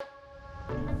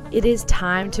It is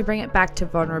time to bring it back to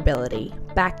vulnerability,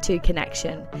 back to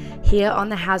connection. Here on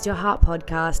the How's Your Heart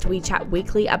podcast, we chat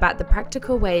weekly about the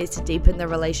practical ways to deepen the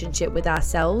relationship with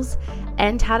ourselves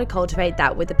and how to cultivate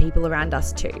that with the people around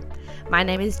us too. My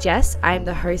name is Jess. I am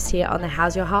the host here on the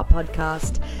How's Your Heart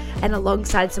podcast, and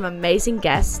alongside some amazing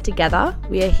guests, together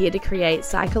we are here to create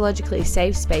psychologically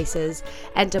safe spaces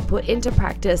and to put into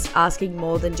practice asking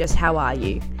more than just how are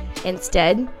you.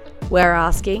 Instead, we're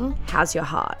asking, how's your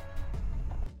heart?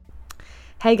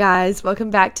 Hey guys, welcome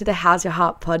back to the How's Your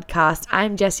Heart podcast.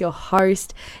 I'm Jess, your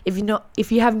host.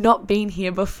 If you have not been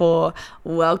here before,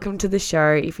 welcome to the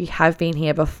show. If you have been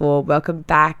here before, welcome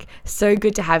back. So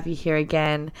good to have you here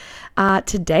again.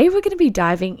 Today we're going to be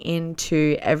diving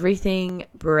into everything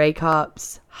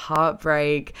breakups,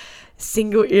 heartbreak,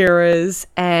 single eras,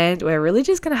 and we're really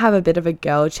just going to have a bit of a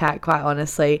girl chat, quite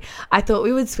honestly. I thought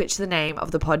we would switch the name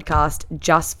of the podcast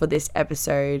just for this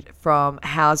episode from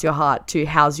How's Your Heart to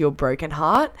How's Your Broken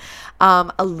Heart.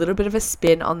 A little bit of a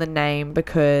spin on the name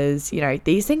because, you know,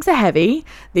 these things are heavy.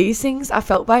 These things are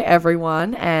felt by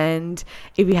everyone, and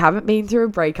if you haven't been through a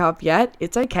breakup yet,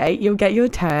 it's okay. You'll get your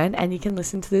turn and you can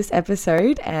listen to this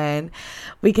episode and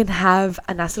we can have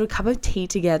a nice little cup of tea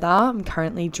together. I'm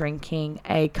currently drinking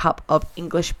a cup of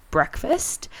English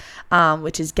breakfast,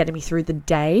 which is getting me through the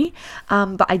day.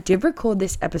 But I did record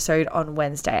this episode on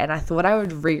Wednesday and I thought I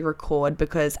would re-record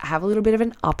because I have a little bit of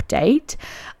an update.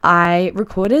 I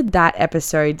recorded that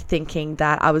episode thinking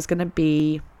that I was going to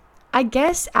be, I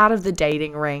guess, out of the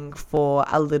dating ring for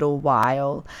a little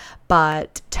while,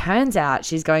 but turns out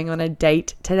she's going on a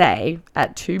date today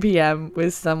at 2 p.m.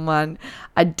 with someone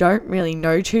I don't really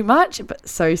know too much, but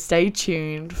so stay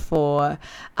tuned for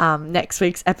next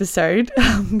week's episode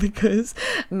because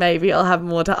maybe I'll have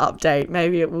more to update.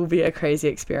 Maybe it will be a crazy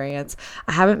experience.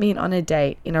 I haven't been on a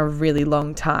date in a really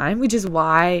long time, which is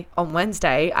why on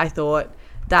Wednesday I thought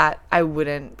that I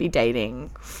wouldn't be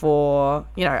dating for,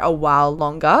 a while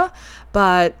longer,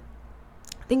 but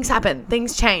things happen,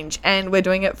 things change, and we're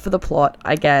doing it for the plot,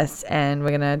 I guess, and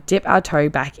we're gonna dip our toe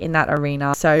back in that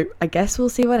arena. So I guess we'll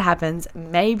see what happens.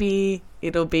 Maybe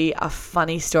it'll be a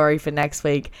funny story for next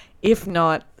week. If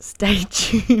not, stay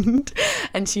tuned,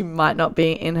 and she might not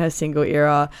be in her single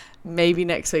era. Maybe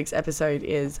next week's episode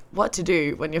is what to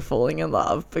do when you're falling in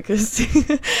love, because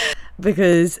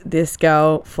because this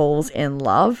girl falls in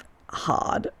love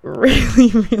hard,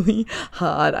 really, really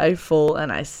hard. I fall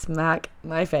and I smack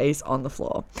my face on the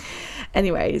floor.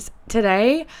 Anyways,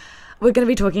 today we're going to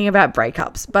be talking about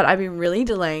breakups, but I've been really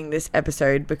delaying this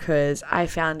episode because I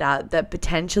found out that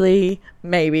potentially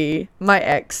maybe my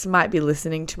ex might be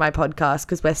listening to my podcast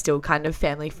because we're still kind of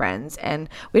family friends and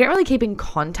we don't really keep in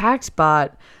contact,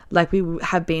 but like we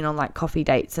have been on like coffee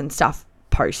dates and stuff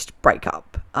post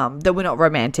breakup, that were not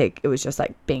romantic. It was just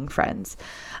like being friends.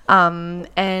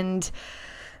 And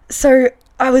so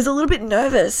I was a little bit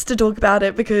nervous to talk about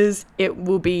it because it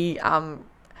will be,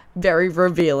 very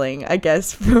revealing, I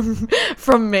guess,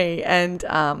 from me, and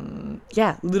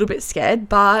a little bit scared.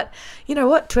 But you know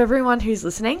what, to everyone who's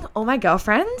listening, all my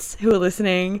girlfriends who are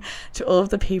listening, to all of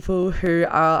the people who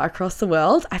are across the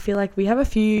world, I feel like we have a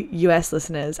few US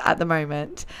listeners at the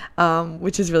moment,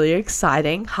 which is really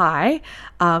exciting. Hi,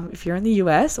 if you're in the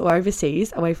US or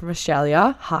overseas away from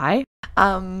Australia, hi.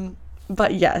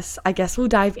 But yes, I guess we'll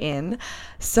dive in.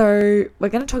 So we're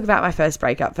going to talk about my first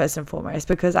breakup first and foremost,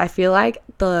 because I feel like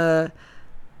the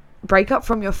breakup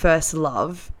from your first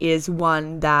love is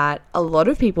one that a lot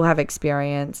of people have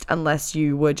experienced, unless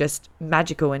you were just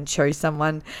magical and chose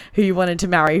someone who you wanted to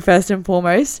marry first and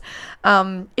foremost.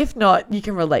 If not, you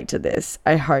can relate to this,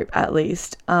 I hope, at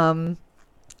least. So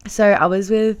I was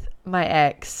with my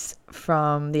ex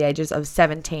from the ages of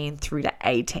 17 through to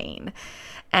 18.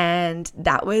 And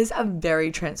that was a very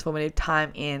transformative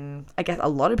time in, I guess, a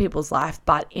lot of people's life,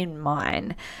 but in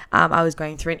mine. I was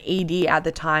going through an ED at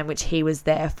the time, which he was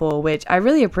there for, which I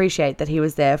really appreciate that he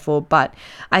was there for, but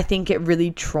I think it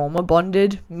really trauma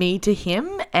bonded me to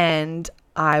him, and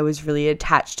I was really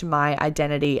attached to my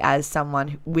identity as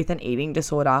someone with an eating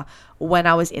disorder when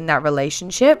I was in that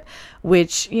relationship,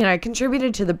 which,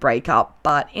 contributed to the breakup.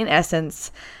 But in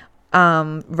essence,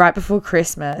 right before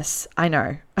Christmas, I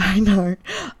know,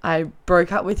 I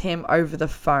broke up with him over the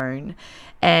phone,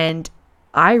 and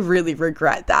I really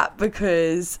regret that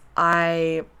because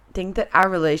I think that our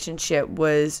relationship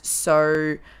was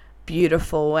so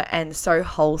beautiful and so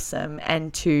wholesome,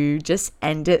 and to just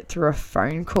end it through a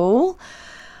phone call,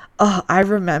 oh, I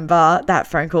remember that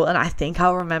phone call, and I think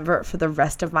I'll remember it for the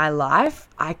rest of my life.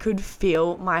 I could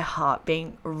feel my heart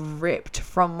being ripped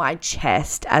from my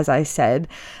chest as I said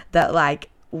that, like,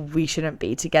 we shouldn't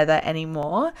be together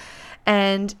anymore.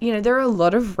 And, there are a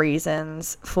lot of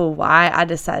reasons for why I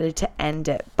decided to end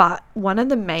it. But one of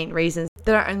the main reasons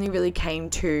that I only really came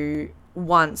to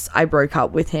once I broke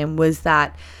up with him was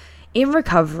that in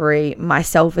recovery, my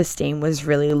self-esteem was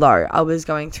really low. I was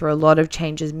going through a lot of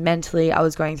changes mentally. I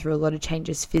was going through a lot of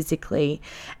changes physically.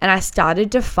 And I started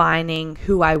defining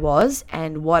who I was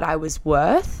and what I was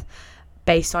worth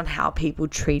based on how people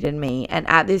treated me. And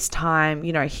at this time,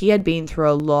 he had been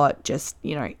through a lot, just,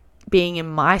 being in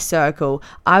my circle.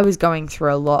 I was going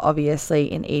through a lot, obviously,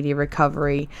 in ED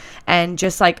recovery, and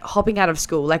just like hopping out of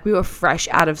school. Like, we were fresh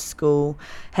out of school,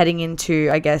 heading into,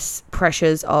 I guess,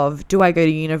 pressures of, do I go to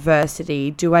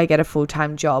university? Do I get a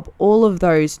full-time job? All of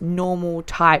those normal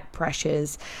type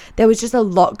pressures. There was just a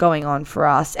lot going on for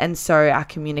us. And so our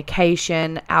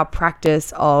communication, our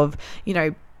practice of,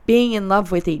 being in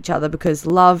love with each other, because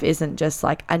love isn't just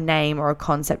like a name or a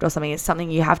concept or something. It's something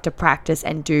you have to practice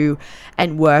and do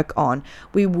and work on.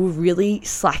 We were really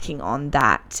slacking on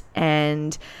that.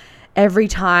 And every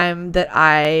time that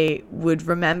I would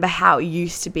remember how it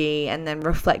used to be and then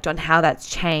reflect on how that's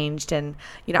changed, and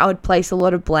I would place a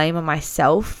lot of blame on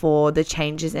myself for the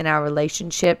changes in our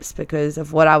relationships because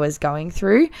of what I was going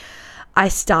through, I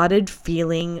started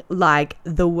feeling like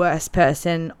the worst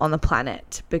person on the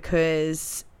planet,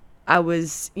 because I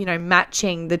was,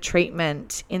 matching the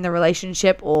treatment in the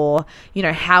relationship or,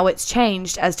 how it's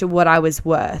changed as to what I was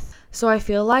worth. So I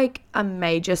feel like a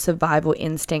major survival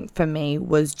instinct for me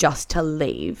was just to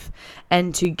leave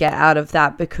and to get out of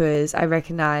that, because I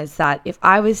recognized that if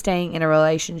I was staying in a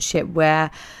relationship where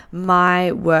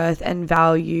my worth and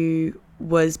value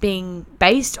was being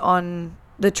based on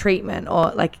the treatment,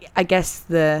 or like, I guess,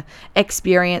 the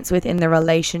experience within the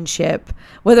relationship,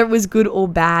 whether it was good or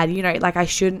bad, like, I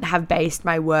shouldn't have based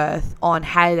my worth on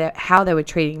how they were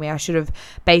treating me. I should have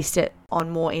based it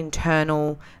on more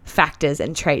internal factors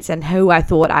and traits and who I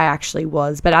thought I actually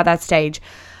was. But at that stage,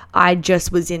 I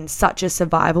just was in such a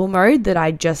survival mode that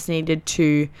I just needed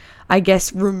to, I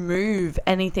guess, remove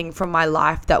anything from my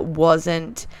life that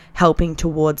wasn't helping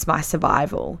towards my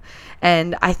survival.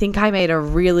 And I think I made a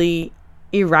really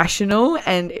irrational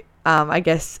and I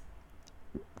guess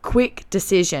quick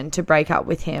decision to break up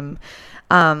with him,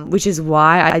 which is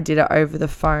why I did it over the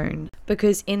phone,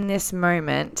 because in this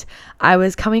moment I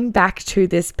was coming back to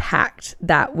this pact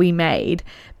that we made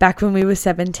back when we were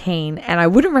 17, and I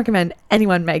wouldn't recommend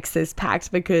anyone makes this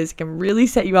pact because it can really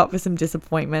set you up for some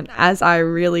disappointment, as I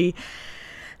really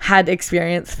had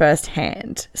experienced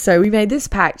firsthand. So we made this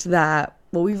pact that,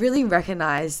 well, we really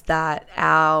recognized that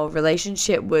our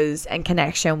relationship and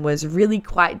connection was really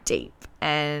quite deep,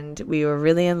 and we were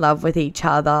really in love with each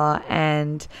other,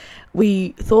 and we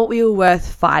thought we were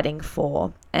worth fighting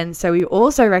for. And so we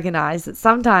also recognized that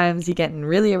sometimes you get in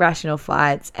really irrational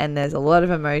fights and there's a lot of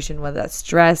emotion, whether that's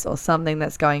stress or something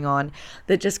that's going on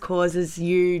that just causes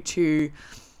you to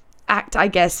act, I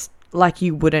guess, like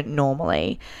you wouldn't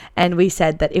normally. And we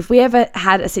said that if we ever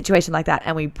had a situation like that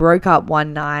and we broke up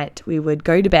one night, we would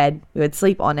go to bed, we would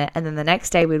sleep on it, and then the next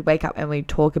day we'd wake up and we'd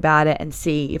talk about it and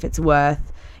see if it's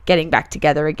worth getting back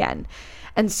together again.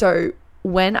 And so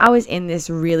when I was in this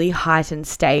really heightened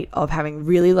state of having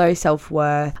really low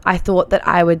self-worth, I thought that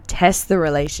I would test the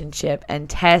relationship and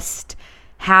test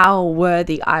how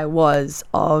worthy I was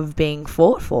of being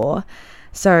fought for.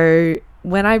 So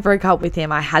when I broke up with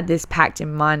him, I had this pact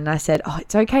in mind, and I said,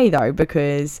 it's okay though,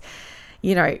 because,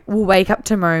 we'll wake up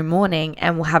tomorrow morning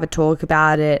and we'll have a talk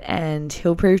about it, and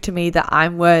he'll prove to me that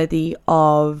I'm worthy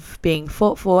of being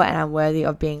fought for and I'm worthy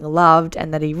of being loved,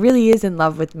 and that he really is in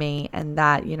love with me, and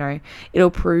that,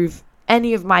 it'll prove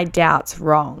any of my doubts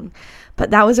wrong.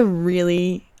 But that was a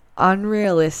really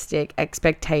unrealistic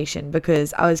expectation,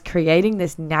 because I was creating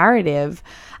this narrative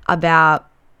about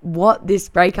what this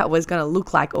breakup was going to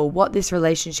look like, or what this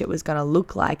relationship was going to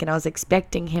look like, and I was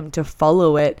expecting him to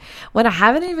follow it when I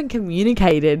haven't even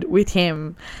communicated with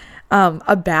him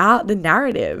about the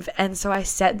narrative. And so I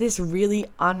set this really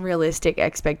unrealistic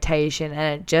expectation,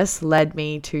 and it just led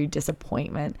me to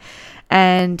disappointment,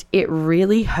 and it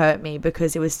really hurt me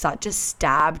because it was such a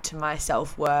stab to my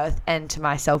self-worth and to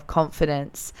my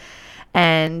self-confidence.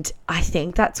 And I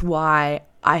think that's why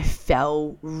I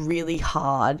fell really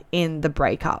hard in the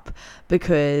breakup,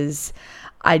 because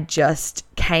I just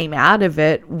came out of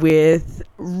it with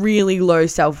really low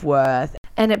self-worth.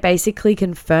 And it basically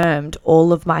confirmed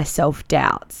all of my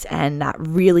self-doubts and that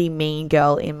really mean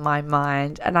girl in my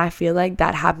mind. And I feel like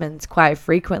that happens quite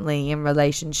frequently in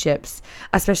relationships,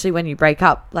 especially when you break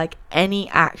up. Like any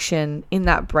action in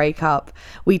that breakup,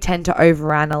 we tend to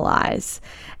overanalyze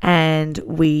and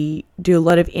we do a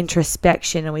lot of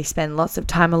introspection and we spend lots of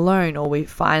time alone, or we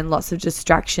find lots of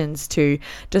distractions to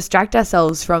distract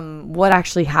ourselves from what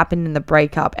actually happened in the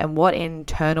breakup and what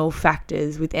internal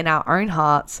factors within our own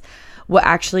hearts were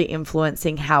actually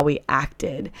influencing how we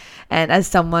acted. And as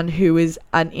someone who is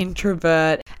an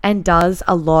introvert and does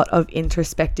a lot of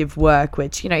introspective work,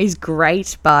 which, is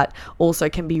great, but also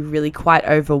can be really quite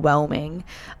overwhelming,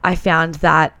 I found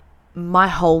that my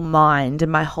whole mind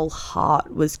and my whole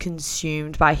heart was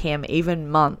consumed by him, even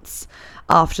months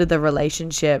after the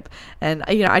relationship. And,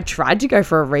 I tried to go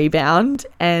for a rebound,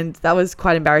 and that was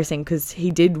quite embarrassing because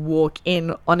he did walk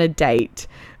in on a date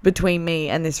between me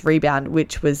and this rebound,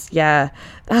 which was, that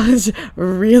was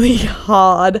really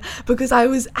hard because I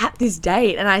was at this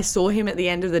date and I saw him at the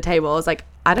end of the table. I was like,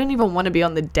 I don't even want to be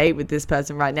on the date with this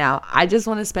person right now. I just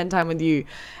want to spend time with you.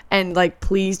 And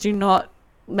please do not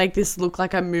make this look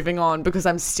like I'm moving on, because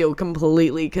I'm still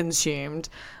completely consumed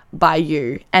by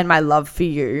you and my love for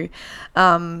you.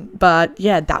 But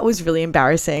that was really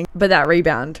embarrassing. But that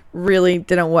rebound really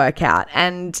didn't work out,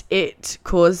 and it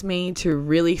caused me to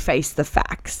really face the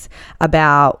facts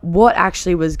about what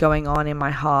actually was going on in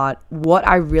my heart, what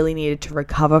I really needed to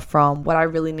recover from, what I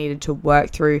really needed to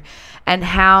work through, and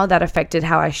how that affected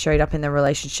how I showed up in the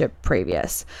relationship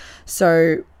previous.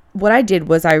 So what I did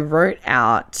was I wrote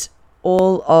out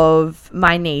all of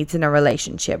my needs in a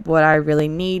relationship, what I really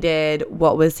needed,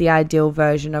 what was the ideal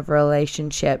version of a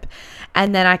relationship.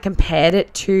 And then I compared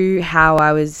it to how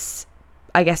I was,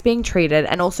 being treated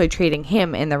and also treating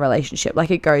him in the relationship.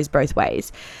 It goes both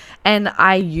ways. And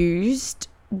I used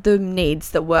the needs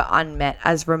that were unmet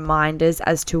as reminders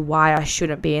as to why I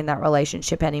shouldn't be in that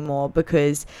relationship anymore,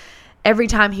 because every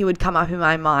time he would come up in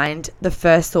my mind, the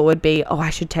first thought would be, I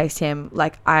should text him.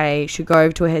 I should go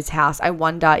over to his house. I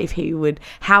wonder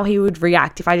how he would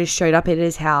react if I just showed up at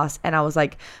his house and I was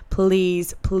like,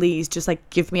 please, just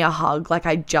give me a hug.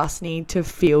 I just need to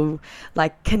feel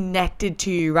connected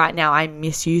to you right now. I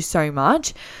miss you so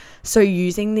much. So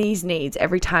using these needs,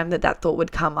 every time that thought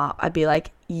would come up, I'd be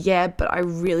like, but I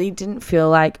really didn't feel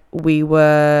like we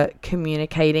were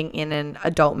communicating in an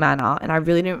adult manner. And I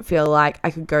really didn't feel like I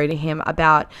could go to him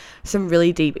about some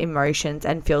really deep emotions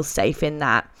and feel safe in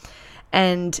that.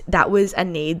 And that was a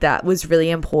need that was really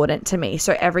important to me.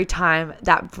 So every time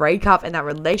that breakup and that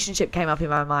relationship came up in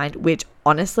my mind, which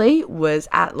honestly was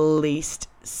at least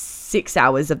 6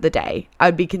 hours of the day,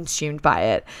 I'd be consumed by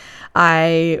it.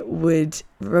 I would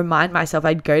remind myself,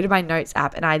 I'd go to my notes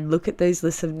app and I'd look at those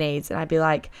lists of needs and I'd be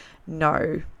like,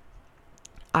 no,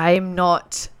 I am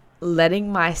not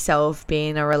letting myself be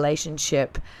in a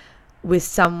relationship with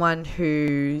someone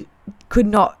who could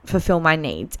not fulfill my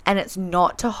needs. And it's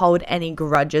not to hold any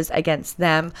grudges against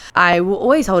them. I will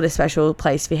always hold a special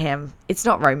place for him. It's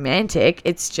not romantic.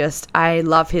 It's just I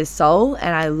love his soul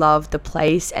and I love the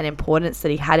place and importance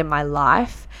that he had in my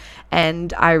life.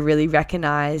 And I really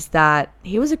recognized that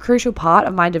he was a crucial part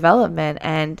of my development,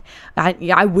 and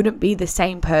I wouldn't be the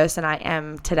same person I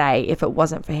am today if it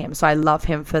wasn't for him. So I love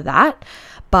him for that.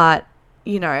 But,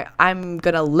 I'm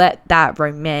going to let that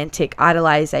romantic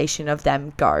idolization of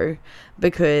them go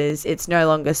because it's no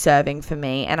longer serving for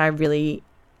me. And I really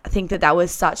think that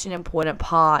was such an important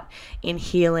part in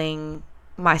healing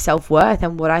my self-worth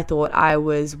and what I thought I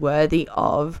was worthy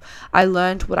of. I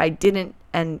learned what I did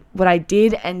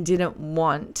and didn't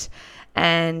want,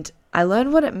 and I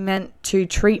learned what it meant to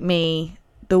treat me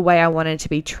the way I wanted to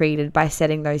be treated by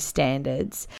setting those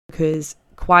standards, because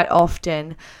quite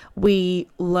often we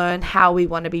learn how we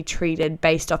want to be treated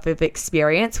based off of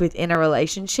experience within a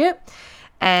relationship.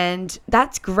 And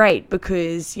that's great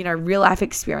because, real life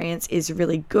experience is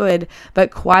really good, but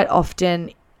quite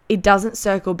often it doesn't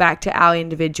circle back to our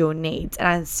individual needs.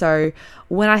 And so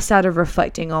when I started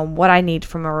reflecting on what I need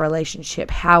from a relationship,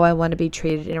 how I want to be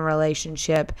treated in a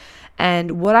relationship,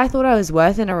 and what I thought I was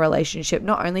worth in a relationship,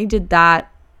 not only did that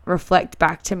reflect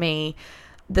back to me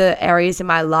the areas in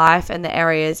my life and the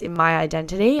areas in my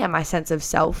identity and my sense of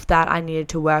self that I needed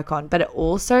to work on, but it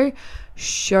also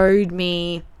showed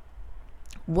me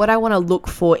what I want to look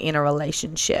for in a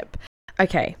relationship.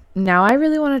 Okay, now I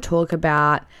really want to talk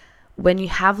about when you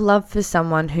have love for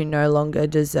someone who no longer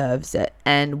deserves it,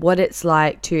 and what it's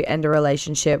like to end a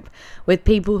relationship with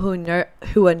people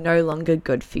who are no longer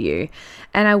good for you.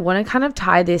 And I want to kind of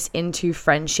tie this into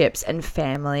friendships and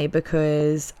family,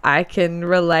 because I can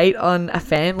relate on a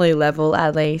family level,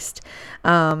 at least.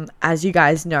 As you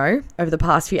guys know, over the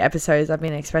past few episodes, I've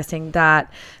been expressing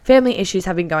that family issues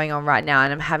have been going on right now,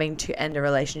 and I'm having to end a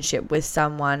relationship with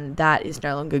someone that is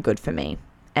no longer good for me,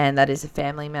 and that is a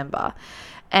family member.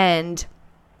 And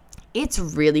it's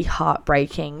really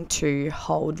heartbreaking to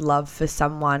hold love for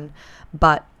someone,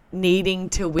 but needing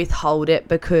to withhold it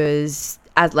because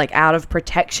as like out of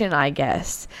protection, I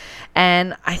guess.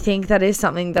 And I think that is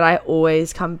something that I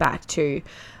always come back to.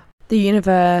 The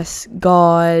universe,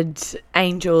 God,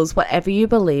 angels, whatever you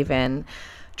believe in,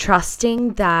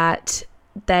 trusting that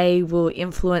they will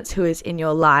influence who is in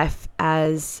your life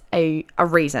as a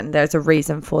reason. There's a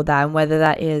reason for that, and whether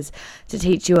that is to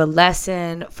teach you a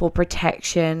lesson, for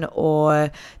protection, or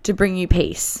to bring you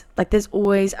peace. Like, there's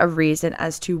always a reason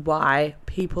as to why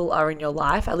people are in your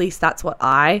life. At least that's what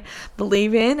I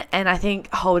believe in, and I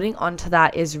think holding on to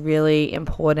that is really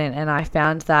important. And I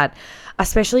found that,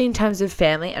 especially in terms of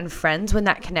family and friends, when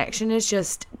that connection is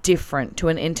just different to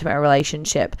an intimate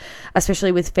relationship,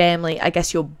 especially with family, I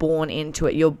guess you're born into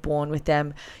it. You're born with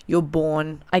them. You're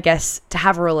born, I guess, to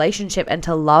have a relationship and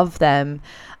to love them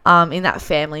in that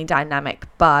family dynamic.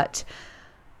 But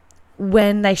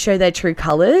when they show their true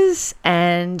colors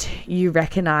and you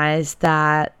recognize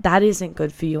that that isn't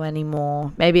good for you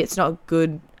anymore, maybe it's not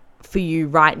good for you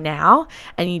right now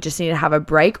and you just need to have a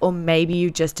break, or maybe you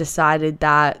just decided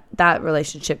that that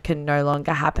relationship can no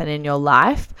longer happen in your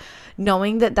life,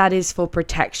 knowing that that is for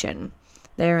protection.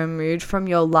 They're removed from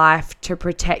your life to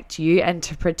protect you and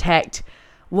to protect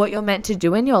what you're meant to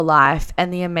do in your life,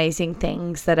 and the amazing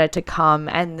things that are to come,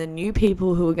 and the new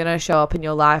people who are going to show up in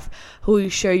your life who will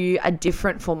show you a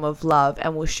different form of love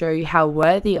and will show you how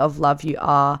worthy of love you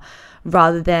are,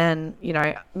 rather than, you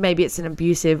know, maybe it's an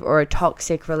abusive or a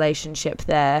toxic relationship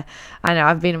there. I know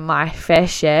I've been in my fair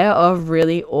share of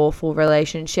really awful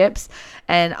relationships,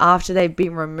 and after they've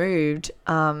been removed,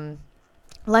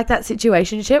 like that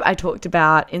situationship I talked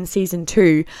about in season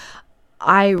 2,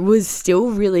 I was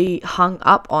still really hung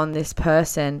up on this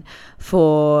person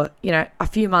for, you know, a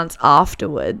few months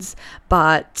afterwards.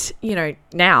 But, you know,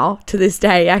 now to this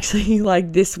day, actually,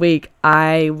 like this week,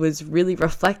 I was really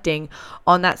reflecting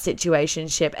on that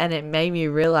situationship, and it made me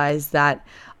realize that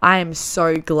I am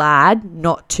so glad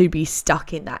not to be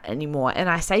stuck in that anymore. And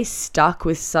I say stuck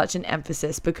with such an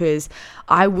emphasis, because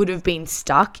I would have been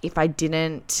stuck if I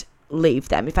didn't leave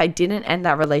them, if I didn't end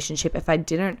that relationship, if I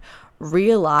didn't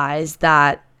realize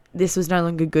that this was no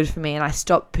longer good for me and I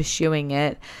stopped pursuing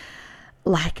it.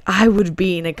 Like, I would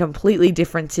be in a completely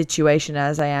different situation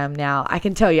as I am now. I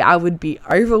can tell you, I would be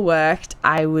overworked.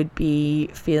 I would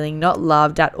be feeling not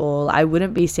loved at all. I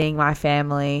wouldn't be seeing my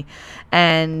family,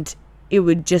 and it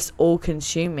would just all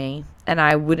consume me, and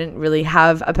I wouldn't really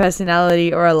have a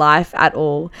personality or a life at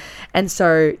all. And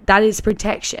so that is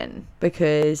protection,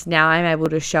 because now I'm able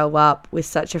to show up with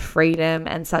such a freedom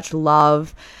and such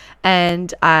love,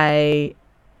 and I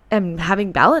am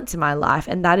having balance in my life,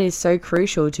 and that is so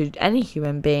crucial to any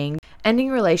human being. Ending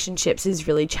relationships is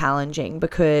really challenging,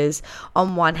 because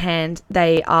on one hand,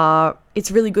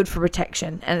 it's really good for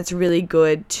protection, and it's really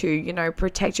good to, you know,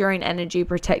 protect your own energy,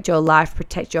 protect your life,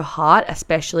 protect your heart,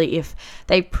 especially if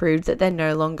they proved that they're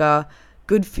no longer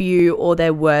good for you or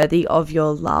they're worthy of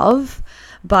your love.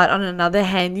 But on another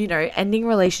hand, you know, ending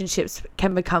relationships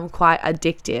can become quite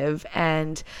addictive,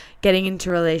 and getting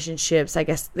into relationships, I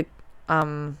guess the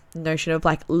notion of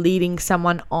like leading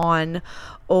someone on,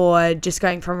 or just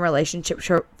going from relationship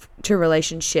to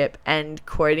relationship and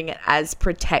quoting it as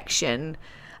protection,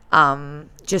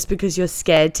 just because you're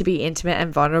scared to be intimate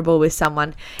and vulnerable with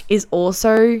someone, is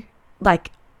also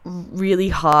like really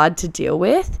hard to deal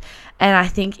with. And I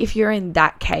think if you're in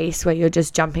that case where you're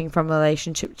just jumping from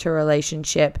relationship to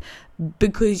relationship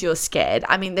because you're scared,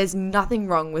 I mean, there's nothing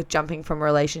wrong with jumping from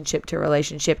relationship to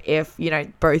relationship if, you know,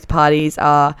 both parties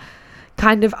are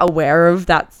kind of aware of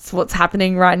that's what's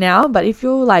happening right now. But if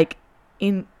you're like,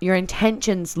 in your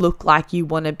intentions look like you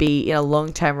want to be in a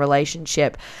long-term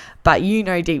relationship, but you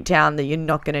know deep down that you're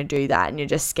not going to do that, and you're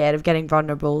just scared of getting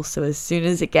vulnerable, so as soon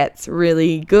as it gets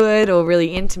really good or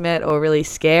really intimate or really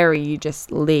scary, you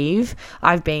just leave.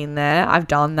 I've been there, I've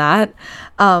done that.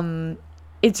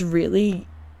 It's really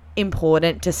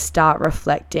important to start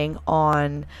reflecting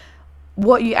on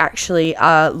what you actually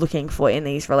are looking for in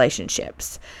these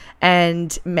relationships.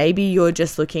 And maybe you're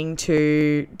just looking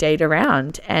to date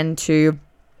around and to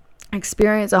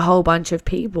experience a whole bunch of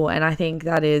people. And I think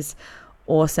that is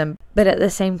awesome. But at the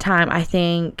same time, I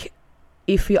think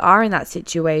if you are in that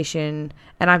situation,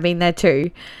 and I've been there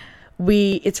too,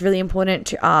 it's really important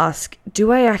to ask,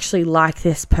 do I actually like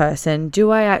this person?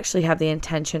 Do I actually have the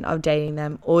intention of dating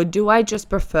them? Or do I just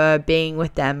prefer being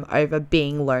with them over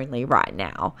being lonely right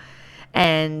now?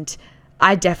 And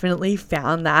I definitely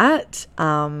found that,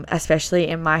 especially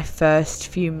in my first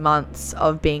few months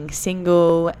of being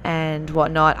single and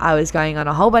whatnot. I was going on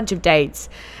a whole bunch of dates,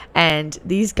 and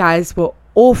these guys were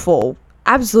awful,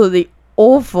 absolutely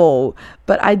awful,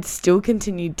 but I'd still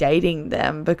continue dating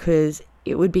them because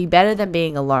it would be better than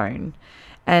being alone,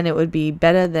 and it would be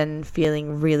better than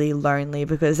feeling really lonely,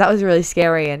 because that was really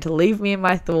scary, and to leave me in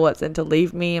my thoughts and to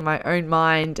leave me in my own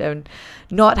mind and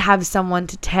not have someone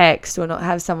to text or not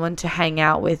have someone to hang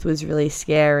out with was really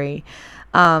scary.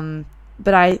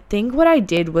 But I think what I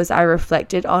did was I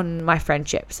reflected on my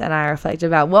friendships, and I reflected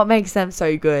about what makes them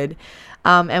so good,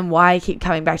 and why I keep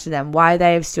coming back to them, why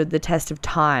they have stood the test of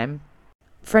time.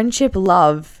 Friendship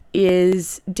love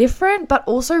is different, but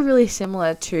also really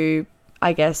similar to,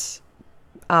 I guess,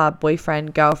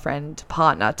 boyfriend, girlfriend,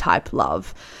 partner type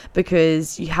love,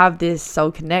 because you have this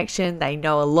soul connection. They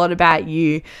know a lot about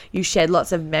you. You shared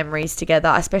lots of memories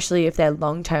together, especially if they're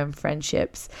long-term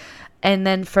friendships. And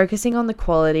then focusing on the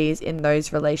qualities in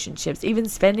those relationships, even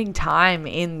spending time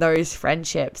in those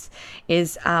friendships,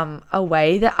 is a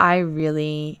way that I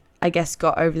really, I guess,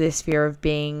 got over this fear of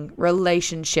being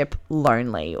relationship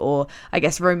lonely, or I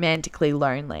guess romantically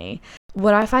lonely.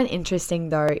 What I find interesting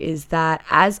though is that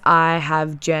as I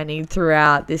have journeyed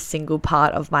throughout this single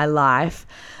part of my life,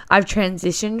 I've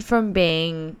transitioned from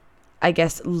being, I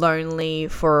guess, lonely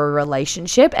for a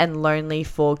relationship and lonely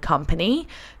for company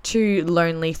to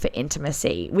lonely for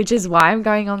intimacy, which is why I'm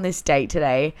going on this date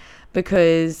today,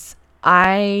 because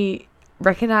I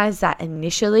recognize that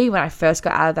initially when I first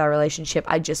got out of that relationship,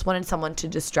 I just wanted someone to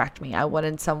distract me. I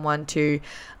wanted someone to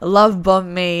love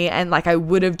bomb me, and like I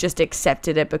would have just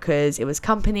accepted it because it was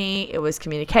company, it was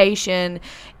communication,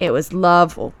 it was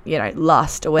love, or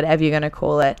lust, or whatever you're going to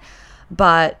call it.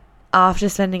 But after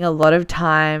spending a lot of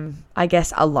time, I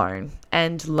guess, alone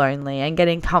and lonely and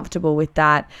getting comfortable with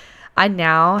that, I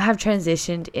now have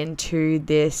transitioned into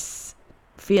this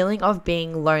feeling of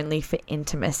being lonely for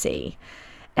intimacy.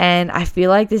 And I feel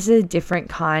like this is a different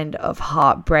kind of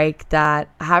heartbreak that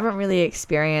I haven't really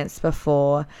experienced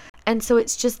before. And so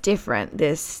it's just different,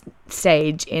 this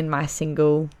stage in my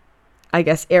single, I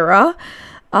guess, era.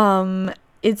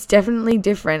 It's definitely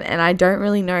different, and I don't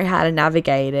really know how to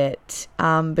navigate it,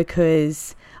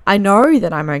 because I know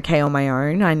that I'm okay on my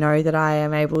own. I know that I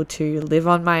am able to live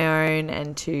on my own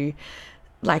and to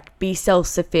be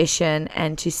self-sufficient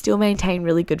and to still maintain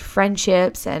really good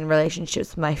friendships and relationships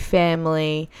with my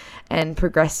family and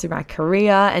progress through my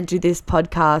career and do this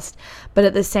podcast. But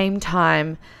at the same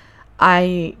time,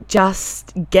 I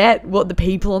just get what the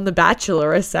people on The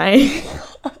Bachelor are saying.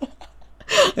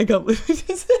 I can't believe it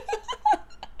just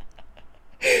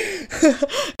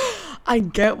I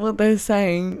get what they're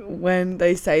saying when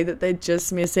they say that they're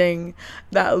just missing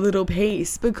that little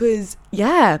piece, because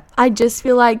I just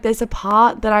feel like there's a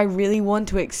part that I really want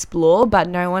to explore, but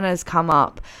no one has come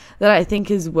up that I think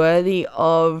is worthy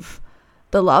of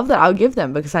the love that I'll give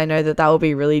them, because I know that will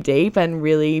be really deep and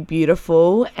really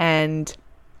beautiful, and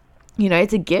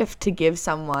it's a gift to give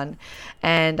someone,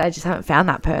 and I just haven't found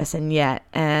that person yet,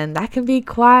 and that can be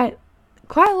quite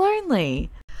lonely.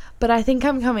 But I think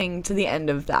I'm coming to the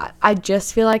end of that. I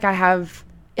just feel like I have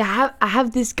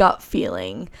this gut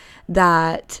feeling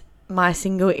that my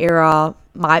single era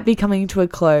might be coming to a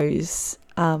close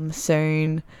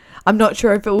soon. I'm not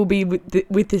sure if it will be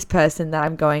with this person that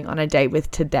I'm going on a date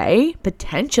with today.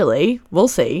 Potentially. We'll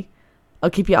see. I'll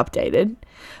keep you updated.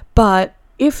 But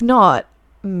if not,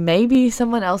 maybe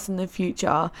someone else in the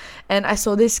future. And I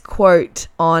saw this quote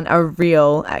on a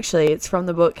reel, actually. It's from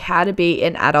the book How to Be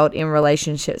an Adult in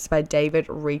Relationships by David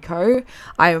Richo.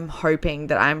 I am hoping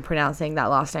that I'm pronouncing that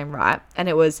last name right. And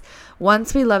it was,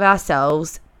 once we love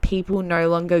ourselves, people no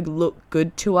longer look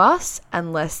good to us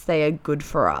unless they are good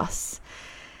for us.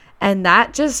 And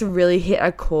that just really hit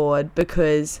a chord,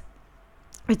 because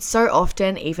it's so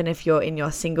often, even if you're in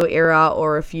your single era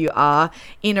or if you are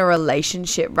in a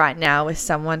relationship right now with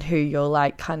someone who you're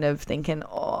kind of thinking,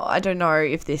 oh, I don't know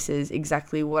if this is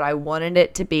exactly what I wanted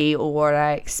it to be or what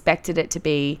I expected it to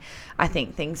be. I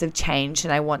think things have changed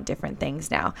and I want different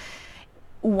things now.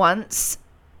 Once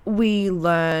we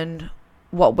learn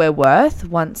what we're worth,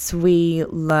 once we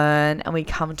learn and we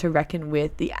come to reckon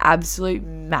with the absolute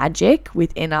magic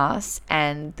within us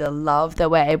and the love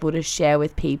that we're able to share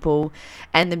with people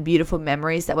and the beautiful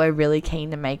memories that we're really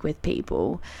keen to make with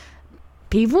people,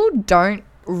 people don't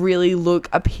really look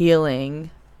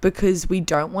appealing because we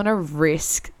don't want to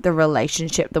risk the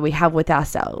relationship that we have with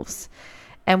ourselves.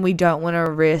 And we don't want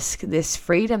to risk this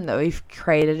freedom that we've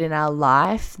created in our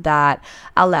life that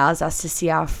allows us to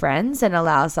see our friends and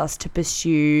allows us to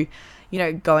pursue,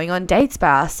 going on dates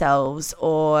by ourselves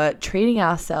or treating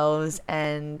ourselves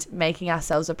and making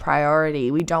ourselves a priority.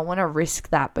 We don't want to risk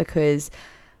that because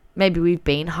maybe we've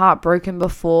been heartbroken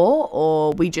before,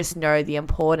 or we just know the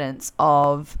importance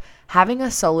of having a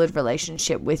solid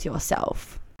relationship with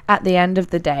yourself. At the end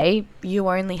of the day, you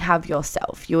only have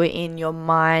yourself. You are in your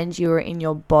mind, you are in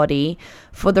your body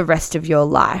for the rest of your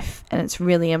life. And it's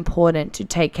really important to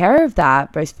take care of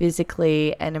that, both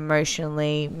physically and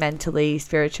emotionally, mentally,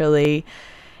 spiritually.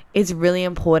 It's really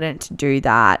important to do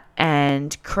that.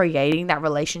 And creating that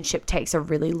relationship takes a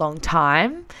really long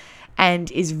time and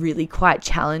is really quite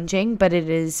challenging, but it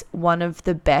is one of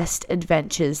the best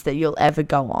adventures that you'll ever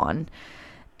go on.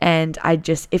 And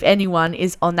if anyone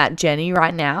is on that journey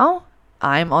right now,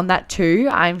 I'm on that too.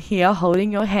 I'm here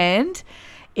holding your hand.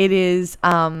 It's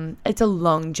a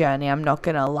long journey, I'm not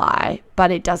going to lie,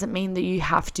 but it doesn't mean that you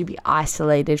have to be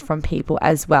isolated from people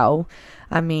as well.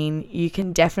 I mean, you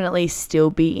can definitely still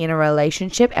be in a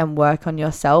relationship and work on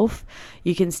yourself.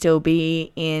 You can still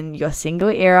be in your single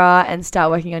era and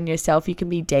start working on yourself. You can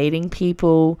be dating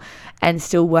people and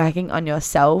still working on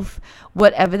yourself.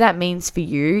 Whatever that means for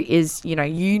you is, you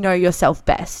know yourself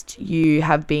best. You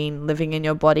have been living in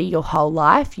your body your whole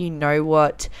life. You know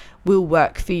what will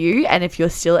work for you. And if you're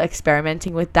still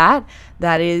experimenting with that,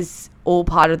 that is all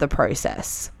part of the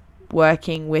process.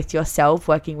 Working with yourself,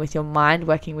 working with your mind,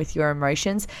 working with your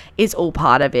emotions is all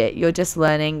part of it. You're just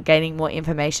learning, gaining more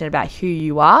information about who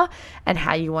you are and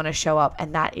how you want to show up.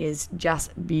 And that is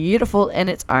just beautiful in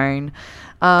its own.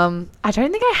 I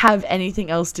don't think I have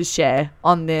anything else to share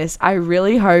on this. I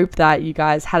really hope that you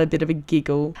guys had a bit of a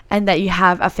giggle and that you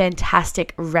have a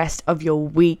fantastic rest of your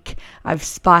week. I've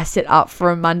spiced it up for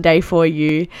a Monday for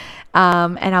you.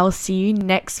 And I'll see you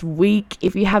next week.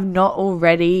 If you have not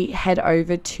already, head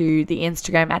over to the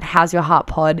Instagram at How's Your Heart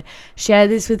Pod. Share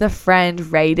this with a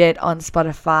friend, rate it on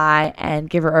Spotify, and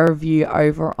give it a review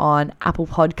over on Apple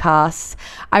Podcasts.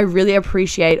 I really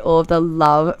appreciate all of the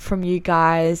love from you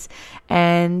guys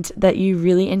and that you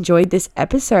really enjoyed this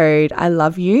episode. I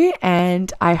love you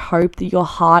and I hope that your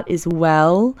heart is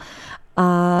well.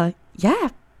 Bye.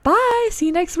 See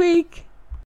you next week.